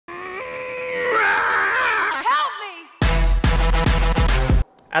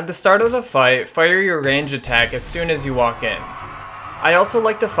At the start of the fight, fire your ranged attack as soon as you walk in. I also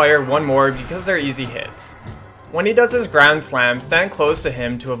like to fire one more because they're easy hits. When he does his ground slam, stand close to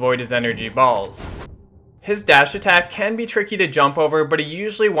him to avoid his energy balls. His dash attack can be tricky to jump over, but he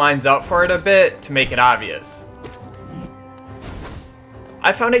usually winds up for it a bit to make it obvious.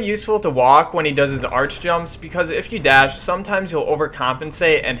 I found it useful to walk when he does his arch jumps because if you dash, sometimes you'll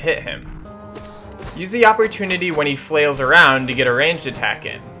overcompensate and hit him. Use the opportunity when he flails around to get a ranged attack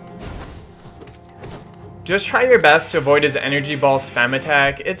in. Just try your best to avoid his energy ball spam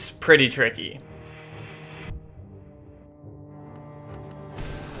attack, it's pretty tricky.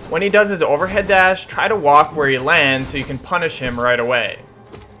 When he does his overhead dash, try to walk where he lands so you can punish him right away.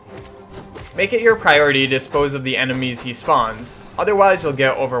 Make it your priority to dispose of the enemies he spawns, otherwise you'll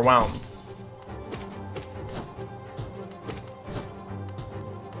get overwhelmed.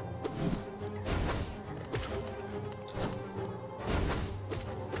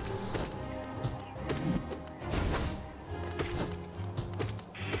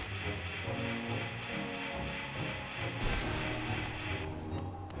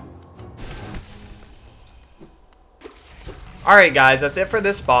 Alright guys, that's it for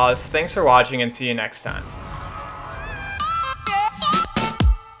this boss. Thanks for watching and see you next time.